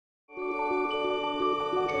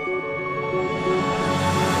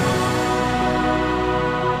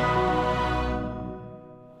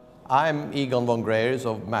I'm Egon von Greyerz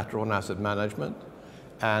of Matron Asset Management,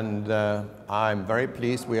 and I'm very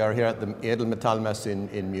pleased. We are here at the Edelmetallmesse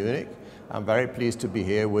in Munich. I'm very pleased to be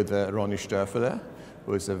here with Ronny Stöferle,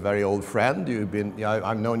 who is a very old friend.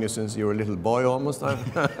 I've known you since you were a little boy almost.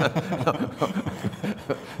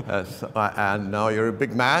 And now you're a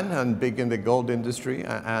big man and big in the gold industry,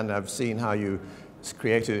 and I've seen how you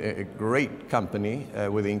created a great company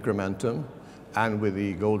with Incrementum and with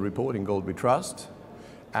the gold report in Gold We Trust.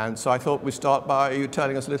 And so I thought we'd start by you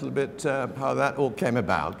telling us a little bit how that all came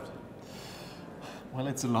about. Well,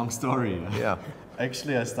 it's a long story. Yeah.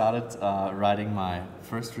 Actually, I started writing my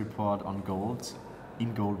first report on gold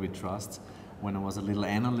in Gold We Trust when I was a little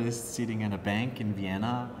analyst sitting at a bank in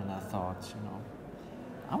Vienna, and I thought, you know,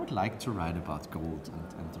 I would like to write about gold,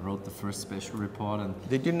 and wrote the first special report. And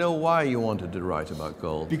did you know why you wanted to write about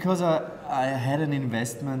gold? Because I had an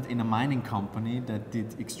investment in a mining company that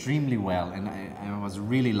did extremely well, and I was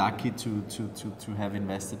really lucky to have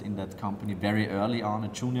invested in that company very early on, a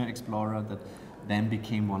junior explorer that then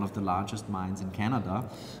became one of the largest mines in Canada.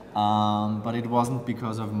 But it wasn't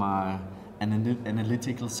because of my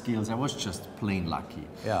analytical skills. I was just plain lucky.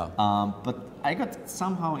 Yeah. But I got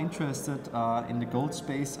somehow interested in the gold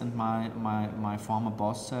space, and my former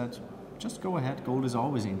boss said, just go ahead, gold is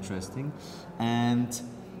always interesting. And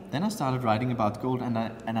then I started writing about gold, and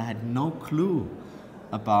I had no clue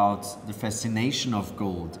about the fascination of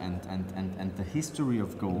gold and the history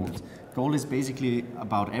of gold. Gold is basically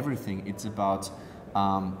about everything. It's about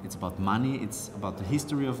money, it's about the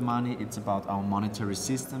history of money, it's about our monetary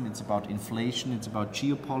system, it's about inflation, it's about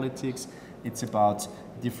geopolitics, it's about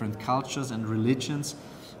different cultures and religions.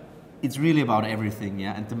 It's really about everything,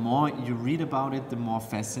 yeah. And the more you read about it, the more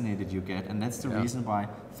fascinated you get. And that's the reason why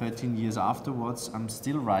 13 years afterwards, I'm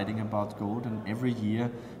still writing about gold, and every year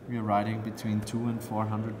we are writing between 200 and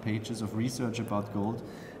 400 pages of research about gold,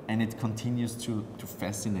 and it continues to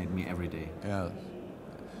fascinate me every day. Yeah.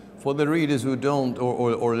 For the readers who don't,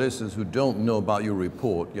 or listeners who don't know about your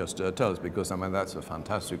report, just tell us, because I mean that's a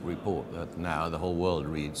fantastic report that now the whole world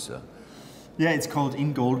reads. Yeah, it's called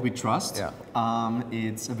In Gold We Trust. Yeah.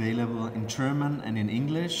 It's available in German and in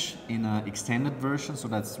English in an extended version, so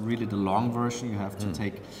that's really the long version. You have to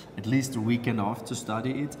take at least a weekend off to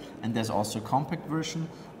study it. And there's also a compact version.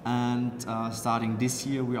 And starting this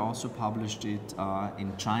year, we also published it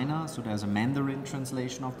in China. So there's a Mandarin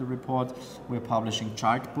translation of the report. We're publishing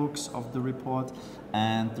chart books of the report.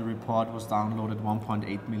 And the report was downloaded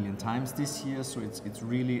 1.8 million times this year. So it's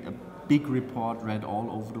really a big report read all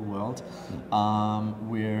over the world.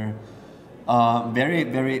 We're very,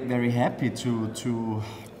 very, very happy to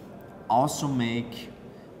also make,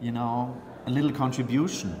 you know, a little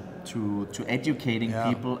contribution to educating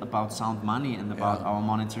people about sound money and about our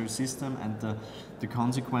monetary system and the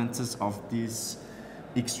consequences of this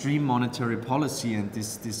extreme monetary policy and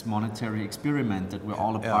this monetary experiment that we're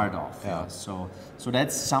all a part of. Yeah. So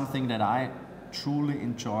that's something that I truly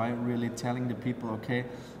enjoy, really telling the people, okay,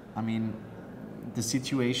 I mean, the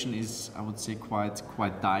situation is, I would say,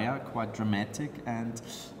 quite dire, quite dramatic, and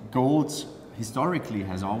gold historically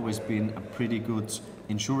has always been a pretty good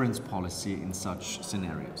insurance policy in such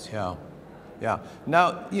scenarios. Yeah, yeah.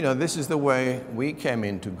 Now, you know, this is the way we came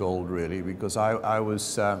into gold, really, because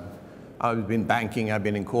I've been banking, I've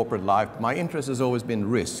been in corporate life. My interest has always been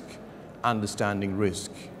risk, understanding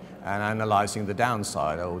risk, and analyzing the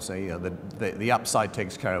downside. I always say, you know, the upside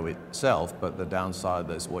takes care of itself, but the downside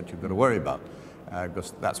is what you've got to worry about,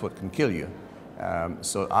 because that's what can kill you.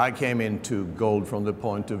 So I came into gold from the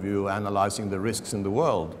point of view analyzing the risks in the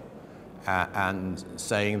world and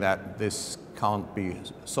saying that this can't be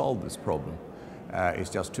solved, this problem.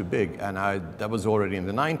 It's just too big. And that was already in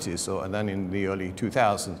the 90s. So, and then in the early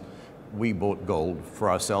 2000s, we bought gold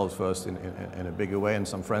for ourselves first in a bigger way, and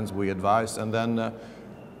some friends we advised. And then a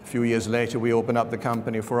few years later, we opened up the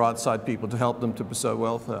company for outside people to help them to preserve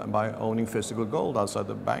wealth by owning physical gold outside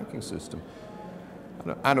the banking system.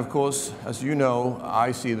 And of course, as you know,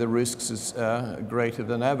 I see the risks as greater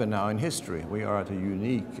than ever now in history. We are at a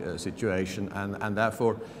unique situation, and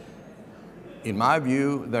therefore, in my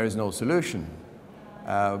view, there is no solution.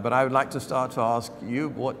 But I would like to start to ask you,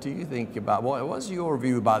 what do you think about, what's your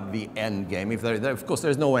view about the end game? If of course,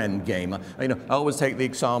 there's no end game. You know, I always take the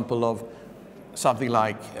example of something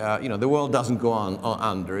like, you know, the world doesn't go on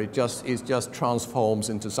under. It just transforms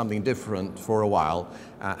into something different for a while.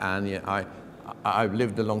 I've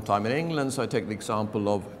lived a long time in England, so I take the example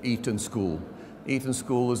of Eton School. Eton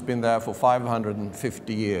School has been there for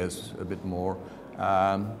 550 years, a bit more.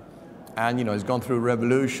 And you know, it's gone through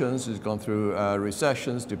revolutions, it's gone through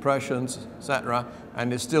recessions, depressions, etc.,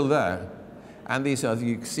 and it's still there. And these are,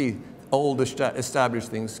 you can see, old established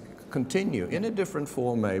things continue in a different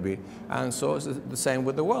form maybe, and so it's the same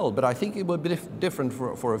with the world. But I think it will be different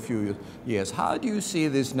for a few years. How do you see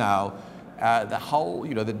this now? The whole,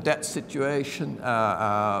 the debt situation,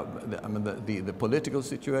 the political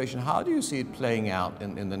situation, how do you see it playing out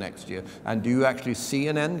in the next year? And do you actually see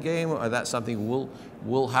an end game, or that something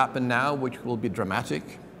will happen now which will be dramatic?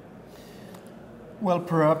 Well,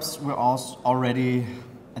 perhaps we're also already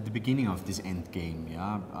at the beginning of this end game,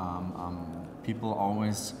 yeah? People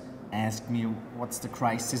always ask me, what's the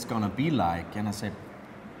crisis gonna be like? And I say,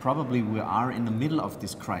 probably we are in the middle of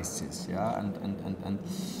this crisis, yeah, and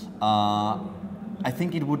I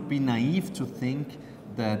think it would be naive to think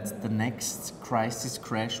that the next crisis,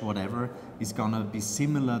 crash, whatever, is gonna be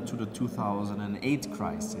similar to the 2008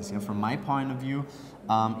 crisis. Yeah, from my point of view,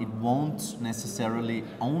 it won't necessarily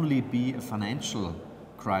only be a financial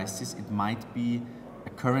crisis. It might be a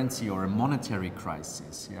currency or a monetary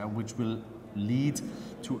crisis, yeah, which will lead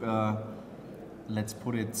to a, let's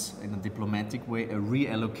put it in a diplomatic way, a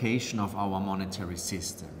reallocation of our monetary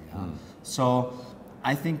system. Yeah? So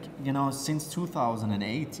I think, since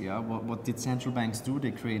 2008, yeah, what did central banks do?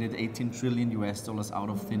 They created $18 trillion out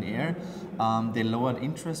of thin air. They lowered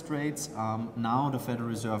interest rates. Now the Federal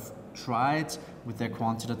Reserve tried with their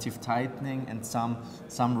quantitative tightening and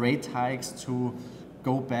some rate hikes to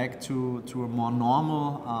go back to a more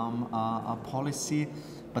normal policy,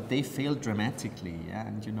 but they failed dramatically. Yeah?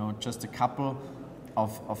 And just a couple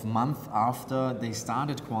of months after they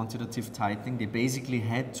started quantitative tightening, they basically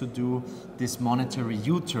had to do this monetary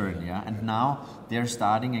U-turn, yeah, and now they're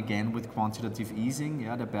starting again with quantitative easing.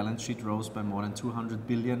 Yeah, the balance sheet rose by more than 200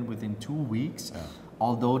 billion within 2 weeks, yeah.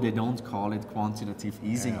 Although they don't call it quantitative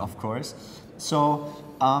easing, yeah. Of course. So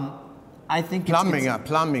I think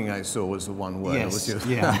plumbing I saw was the one word. Yes, it was just,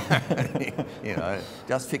 yeah.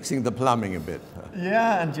 Just fixing the plumbing a bit.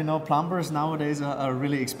 Yeah, and plumbers nowadays are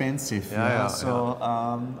really expensive. Yeah, so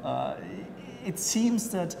it seems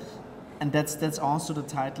that, and that's also the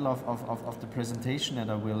title of the presentation that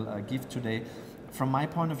I will give today. From my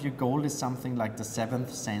point of view, gold is something like the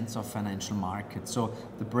seventh sense of financial markets. So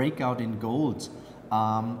the breakout in gold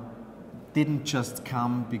didn't just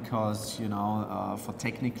come because, for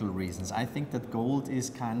technical reasons. I think that gold is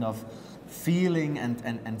kind of feeling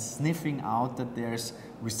and sniffing out that there's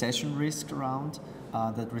recession risk around,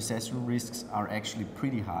 that recession risks are actually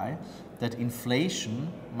pretty high, that inflation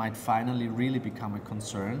might finally really become a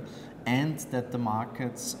concern, and that the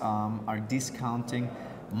markets are discounting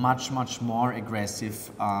much more aggressive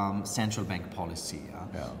central bank policy.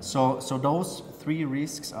 Yeah? So those three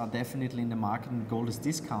risks are definitely in the market, and gold is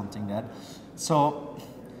discounting that. So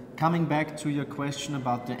coming back to your question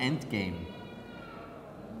about the end game,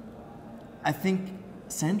 I think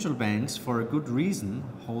central banks, for a good reason,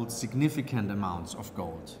 hold significant amounts of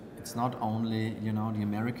gold. It's not only, the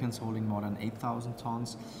Americans holding more than 8,000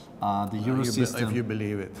 tons, the Euro system. If you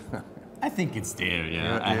believe it. I think it's there,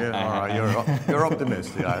 yeah. All right, you're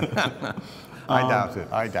optimistic.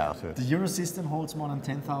 I doubt it. The Euro system holds more than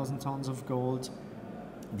 10,000 tons of gold.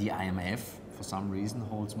 The IMF, for some reason,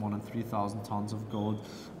 holds more than 3,000 tons of gold.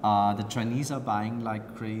 The Chinese are buying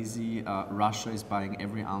like crazy. Russia is buying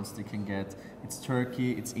every ounce they can get. It's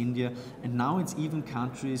Turkey, it's India, and now it's even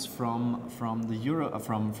countries from the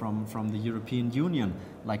European Union,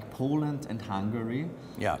 like Poland and Hungary,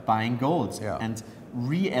 buying gold. Yeah. And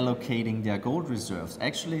reallocating their gold reserves.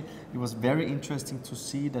 Actually, it was very interesting to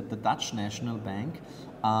see that the Dutch National Bank,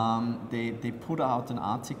 they put out an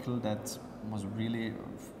article that was really,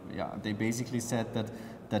 they basically said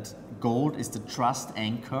that gold is the trust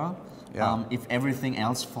anchor if everything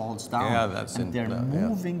else falls down. And they're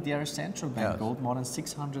moving their central bank gold, more than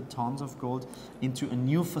 600 tons of gold, into a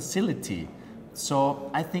new facility. So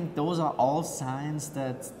I think those are all signs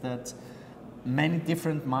that many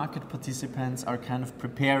different market participants are kind of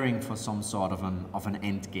preparing for some sort of an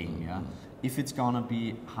end game. Yeah? If it's gonna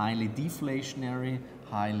be highly deflationary,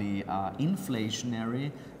 highly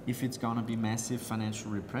inflationary, if it's gonna be massive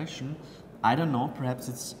financial repression, I don't know. Perhaps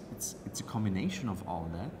it's a combination of all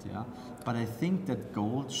that. Yeah, but I think that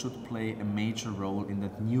gold should play a major role in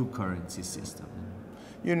that new currency system.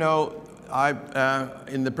 In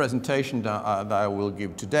the presentation that I will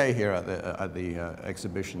give today here at the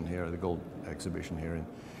exhibition here, the gold exhibition here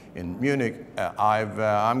in Munich,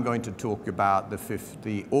 I'm going to talk about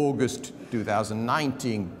the August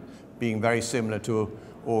 2019 being very similar to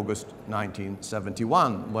August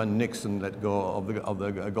 1971, when Nixon let go of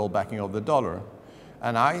the gold backing of the dollar.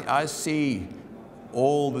 And I see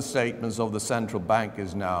all the statements of the central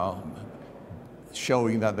bankers now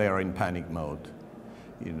showing that they are in panic mode.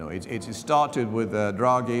 It started with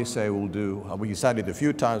Draghi say we said it a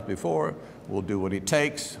few times before, we'll do what it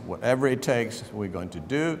takes, whatever it takes, we're going to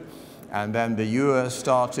do. And then the US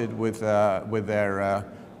started with their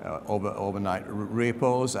overnight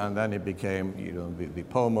repos, and then it became, you know, the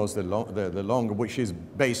POMOs, the longer, which is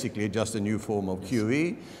basically just a new form of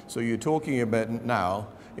QE. So you're talking about now,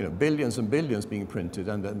 you know, billions and billions being printed,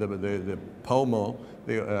 and the POMO,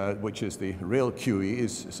 which is the real QE,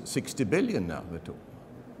 is 60 billion now,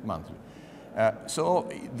 monthly. So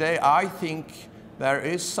I think there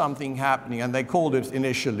is something happening, and they called it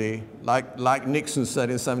initially, like Nixon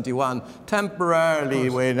said in '71, temporarily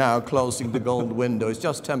we're now closing the gold window. It's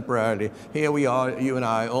just temporarily. Here we are, you and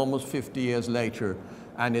I, almost 50 years later,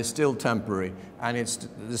 and it's still temporary. And it's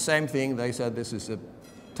the same thing. They said this is a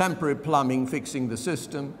temporary plumbing, fixing the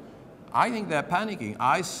system. I think they're panicking.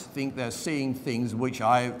 I think they're seeing things which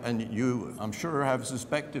I and you, I'm sure, have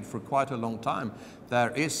suspected for quite a long time.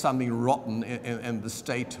 There is something rotten in the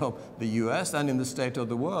state of the US and in the state of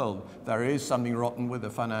the world. There is something rotten with the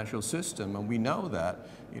financial system, and we know that.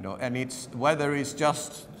 You know, and it's whether it's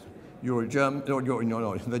just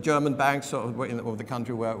the German banks of the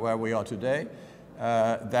country where we are today,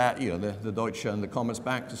 that, you know, the Deutsche and the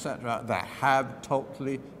Commerzbank, etc., that have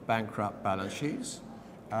totally bankrupt balance sheets.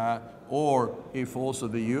 Or if also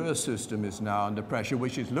the US system is now under pressure,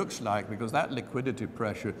 which it looks like, because that liquidity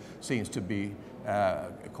pressure seems to be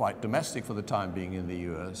quite domestic for the time being in the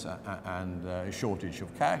US, and a shortage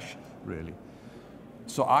of cash, really.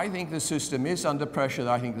 So I think the system is under pressure.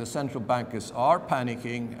 I think the central bankers are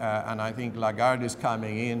panicking, and I think Lagarde is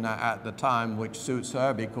coming in at the time which suits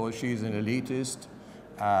her, because she's an elitist.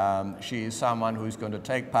 She is someone who's going to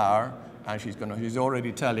take power. And she's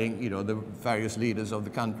already telling, you know, the various leaders of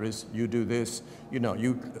the countries, you do this, you know,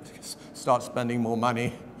 you start spending more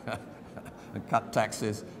money and cut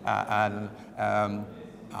taxes.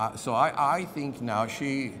 So I think now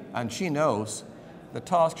she knows the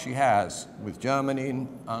task she has with Germany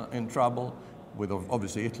in trouble, with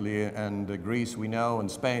obviously Italy and Greece, we know,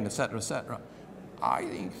 and Spain, etc., etc. I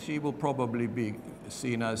think she will probably be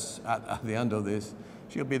seen as, at the end of this,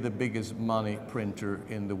 she'll be the biggest money printer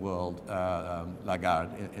in the world,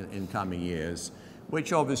 Lagarde, in coming years,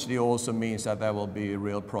 which obviously also means that there will be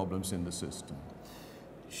real problems in the system.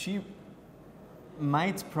 She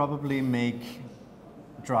might probably make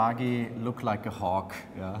Draghi look like a hawk.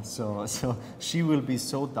 Yeah. So she will be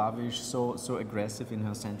so dovish, so aggressive in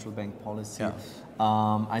her central bank policy. Yeah.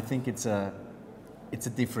 I think it's a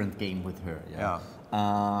different game with her.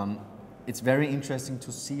 Yeah. It's very interesting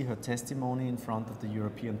to see her testimony in front of the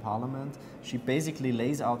European Parliament. She basically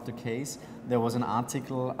lays out the case. There was an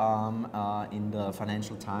article in the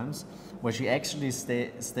Financial Times where she actually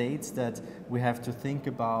states that we have to think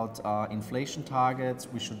about inflation targets.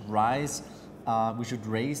 We should raise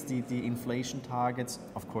the inflation targets,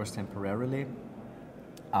 of course temporarily.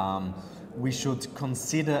 We should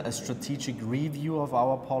consider a strategic review of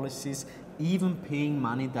our policies, even paying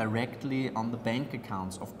money directly on the bank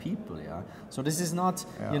accounts of people. Yeah. So this is not,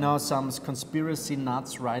 you know, some conspiracy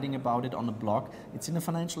nuts writing about it on a blog. It's in the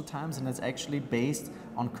Financial Times, and it's actually based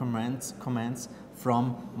on comments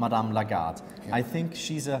from Madame Lagarde. Yeah. I think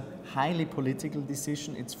she's a highly political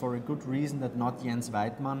decision. It's for a good reason that not Jens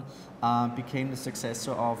Weidmann became the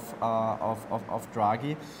successor of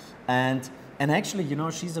Draghi, and actually, you know,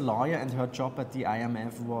 she's a lawyer, and her job at the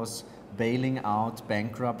IMF was bailing out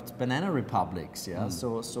bankrupt banana republics. Yeah,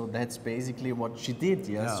 so that's basically what she did.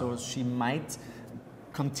 Yeah, so she might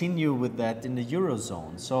continue with that in the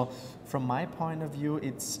Eurozone. So from my point of view,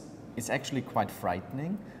 it's actually quite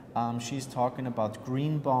frightening. She's talking about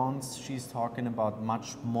green bonds. She's talking about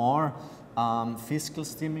much more fiscal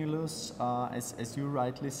stimulus, as you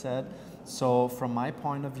rightly said. So from my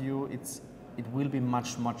point of view, it will be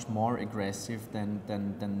much more aggressive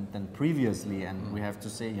than previously, and we have to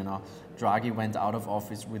say, you know, Draghi went out of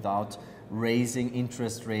office without raising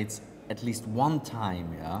interest rates at least one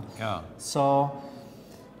time. Yeah. So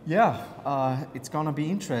yeah, it's gonna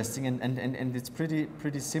be interesting, and it's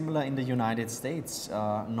pretty similar in the United States.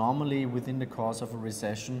 Normally, within the course of a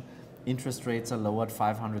recession, interest rates are lowered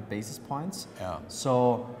 500 basis points. Yeah.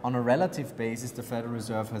 So on a relative basis, the Federal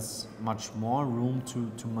Reserve has much more room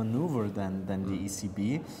to maneuver than the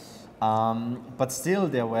ECB. But still,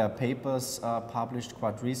 there were papers published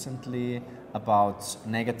quite recently about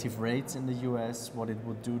negative rates in the US, what it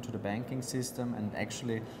would do to the banking system, and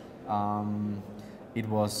actually it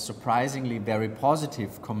was surprisingly very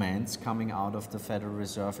positive comments coming out of the Federal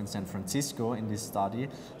Reserve in San Francisco in this study.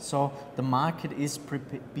 So the market is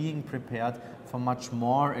being prepared for much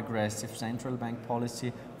more aggressive central bank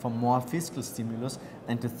policy, for more fiscal stimulus.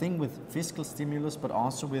 And the thing with fiscal stimulus, but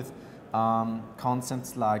also with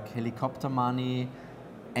concepts like helicopter money,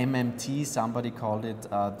 MMT, somebody called it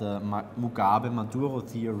the Mugabe-Maduro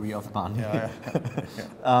theory of money.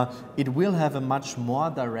 It will have a much more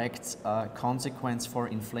direct consequence for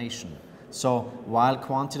inflation. So while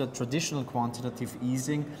traditional quantitative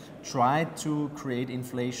easing tried to create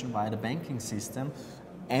inflation via the banking system,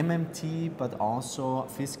 MMT, but also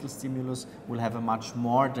fiscal stimulus will have a much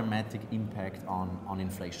more dramatic impact on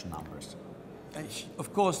inflation numbers.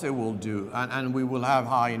 Of course they will do, and we will have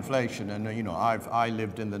high inflation. And you know, I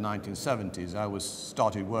lived in the 1970s. I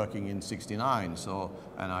started working in '69,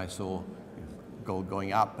 and I saw gold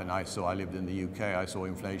going up, and I lived in the UK. I saw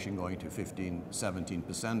inflation going to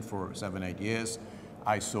 15–17% for 7–8 years.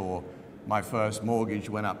 I saw my first mortgage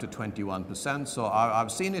went up to 21%. So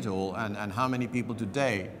I've seen it all, and how many people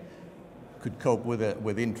today could cope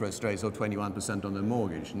with interest rates of 21% on their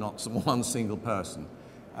mortgage? Not one single person.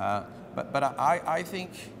 But I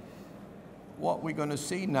think what we're going to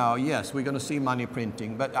see now, yes, we're going to see money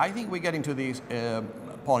printing, but I think we're getting to this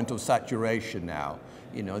point of saturation now.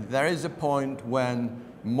 You know, there is a point when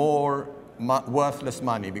more worthless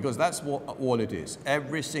money, because that's all it is.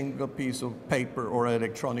 Every single piece of paper or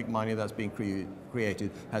electronic money that's being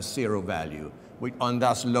created has zero value, and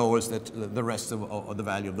thus lowers the rest of the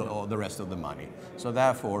value of the rest of the money. So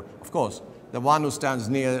therefore, of course, the one who stands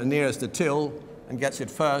nearest the till and gets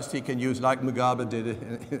it first, he can use, like Mugabe did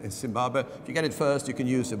in Zimbabwe. If you get it first, you can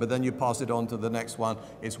use it, but then you pass it on to the next one,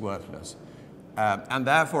 it's worthless. And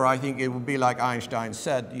therefore, I think it would be like Einstein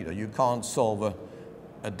said, you know, you can't solve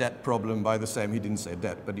a debt problem by the same, he didn't say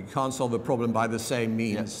debt, but you can't solve a problem by the same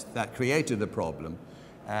means that created the problem.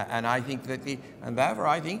 And I think and therefore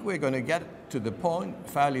I think we're going to get to the point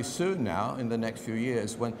fairly soon now, in the next few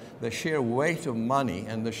years, when the sheer weight of money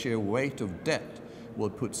and the sheer weight of debt will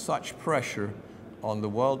put such pressure on the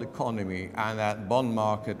world economy, and that bond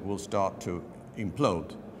market will start to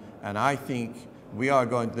implode. And I think we are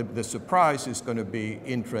the surprise is going to be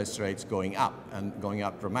interest rates going up, and going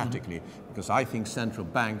up dramatically, because I think central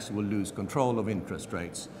banks will lose control of interest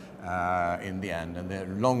rates in the end, and the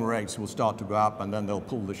long rates will start to go up, and then they'll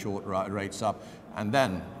pull the short rates up, and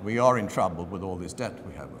then we are in trouble with all this debt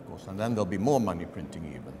we have, of course, and then there'll be more money printing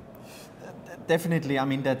even. Definitely, I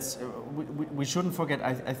mean, that's, we shouldn't forget,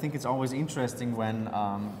 I think it's always interesting when,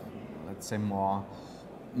 let's say, more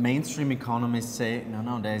mainstream economists say,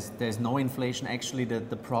 no, there's no inflation. Actually,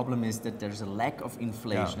 the problem is that there's a lack of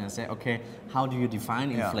inflation. And I say, okay, how do you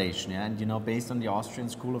define inflation? And you know, based on the Austrian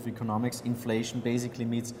School of Economics, inflation basically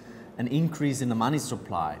means an increase in the money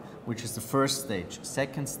supply, which is the first stage.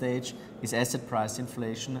 Second stage is asset price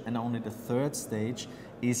inflation, and only the third stage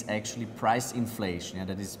is actually price inflation,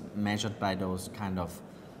 that is measured by those kind of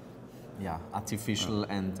artificial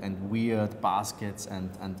and weird baskets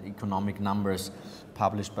and economic numbers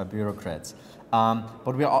published by bureaucrats.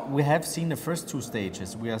 But we have seen the first two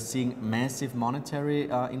stages. We are seeing massive monetary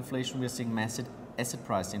inflation, we are seeing massive asset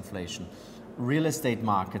price inflation. Real estate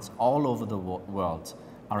markets all over the world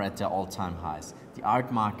are at their all-time highs. The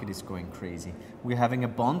art market is going crazy. We're having a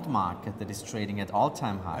bond market that is trading at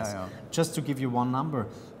all-time highs. Just to give you one number,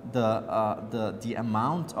 the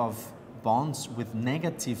amount of bonds with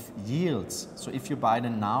negative yields, so if you buy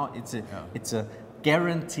them now, it's a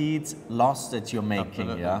guaranteed loss that you're making.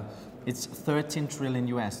 It's 13 trillion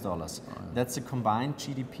US dollars. That's a combined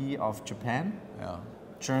GDP of Japan,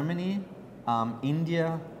 Germany,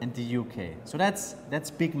 India and the UK. So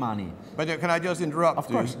that's big money. But can I just interrupt of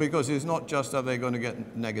course. Because it's not just that they're going to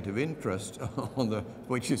get negative interest on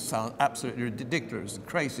which sounds absolutely ridiculous, a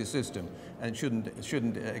crazy system, and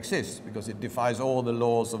shouldn't exist, because it defies all the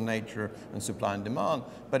laws of nature and supply and demand.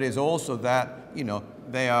 But it's also that, you know,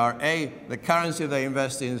 the currency they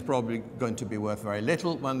invest in is probably going to be worth very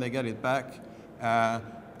little when they get it back.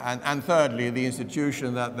 And thirdly, the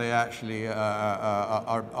institution that they actually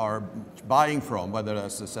are buying from, whether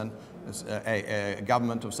that's a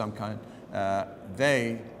government of some kind,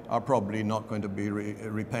 they are probably not going to be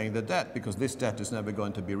repaying the debt, because this debt is never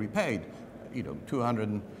going to be repaid. You know,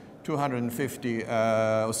 250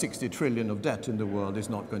 or 60 trillion of debt in the world is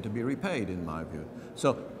not going to be repaid, in my view.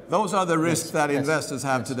 So those are the risks that investors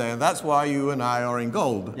have today, and that's why you and I are in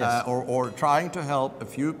gold, or trying to help a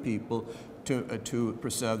few people to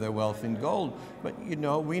preserve their wealth in gold. But you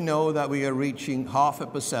know, we know that we are reaching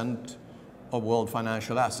 0.5% of world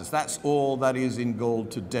financial assets. That's all that is in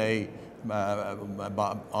gold today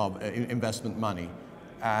of investment money,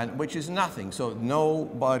 and which is nothing. So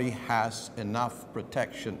nobody has enough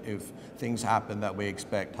protection if things happen that we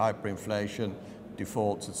expect, hyperinflation,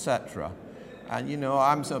 defaults, etc. And you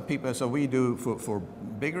know, so we do for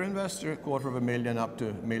bigger investors, $250,000 up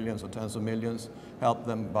to millions or tens of millions, help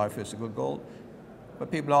them buy physical gold. But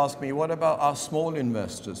people ask me, what about our small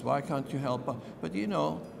investors? Why can't you help us? But you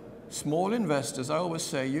know, small investors, I always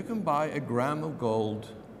say, you can buy a gram of gold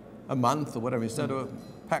a month or whatever, instead of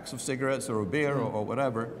packs of cigarettes or a beer or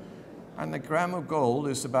whatever. And a gram of gold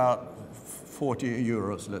is about 40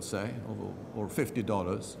 euros, let's say, or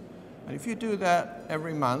 $50. And if you do that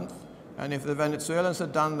every month, and if the Venezuelans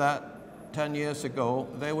had done that 10 years ago,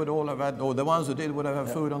 they would all have had, or the ones who did would have had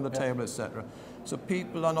food on the table, etc. So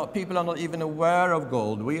people are not even aware of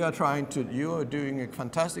gold. We are trying to, you are doing a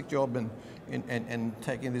fantastic job in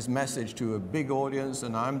taking this message to a big audience,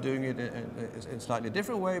 and I'm doing it in a slightly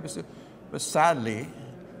different way, but sadly,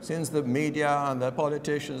 since the media and the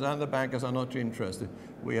politicians and the bankers are not interested,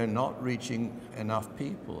 we are not reaching enough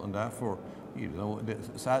people, and therefore, you know,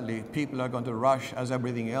 sadly, people are going to rush, as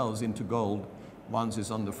everything else, into gold. Once it's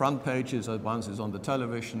on the front pages, once it's on the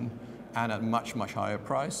television, and at much, much higher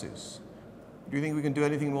prices. Do you think we can do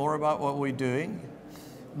anything more about what we're doing?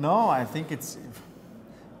 No, I think it's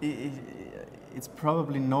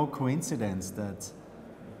probably no coincidence that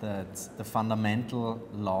the fundamental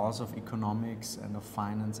laws of economics and of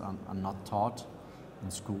finance are not taught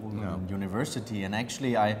in school and in university. And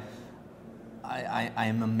actually, I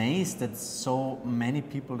am amazed that so many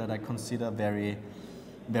people that I consider very,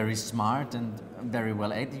 very smart and very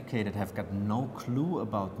well educated have got no clue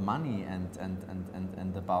about money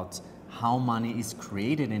and about how money is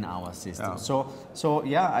created in our system. Yeah. So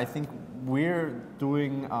yeah, I think we're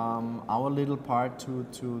doing our little part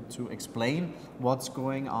to explain what's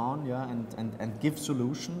going on, yeah, and give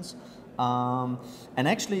solutions. And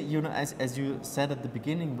actually, you know, as you said at the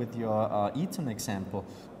beginning with your Eton example,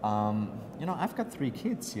 you know, I've got 3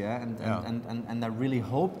 kids, yeah, and I really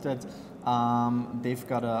hope that they've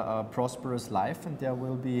got a prosperous life, and there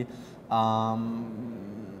will be.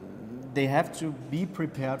 They have to be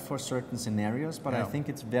prepared for certain scenarios, but I think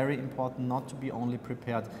it's very important not to be only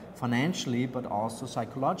prepared financially, but also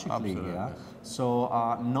psychologically. Absolutely. Yeah. So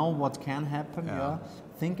know what can happen. Yeah.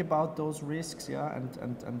 Think about those risks. Yeah,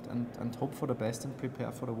 and hope for the best and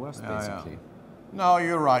prepare for the worst. Basically. Yeah. No,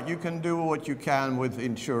 you're right. You can do what you can with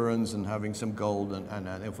insurance and having some gold,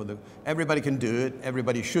 and for everybody can do it.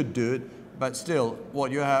 Everybody should do it. But still,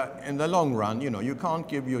 what you have in the long run, you know, you can't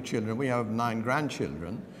give your children. We have 9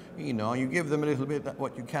 grandchildren. You know, you give them a little bit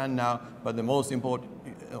what you can now, but the most important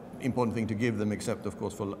thing to give them, except of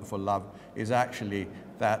course for love, is actually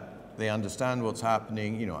that they understand what's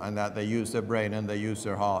happening, you know, and that they use their brain and they use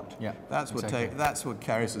their heart. Yeah, that's what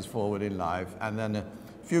carries us forward in life. And then a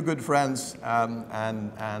few good friends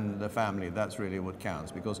and the family. That's really what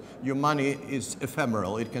counts, because your money is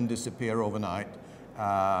ephemeral; it can disappear overnight.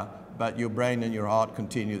 But your brain and your heart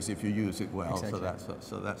continues if you use it well. Exactly.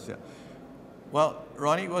 So that's yeah. Well,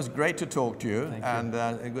 Ronny, it was great to talk to you, and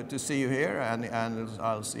good to see you here, and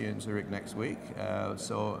I'll see you in Zurich next week.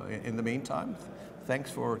 So in the meantime, thanks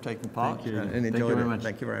for taking part. Thank you. And enjoy it.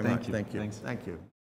 Thank you very much. Thank you. Thank you.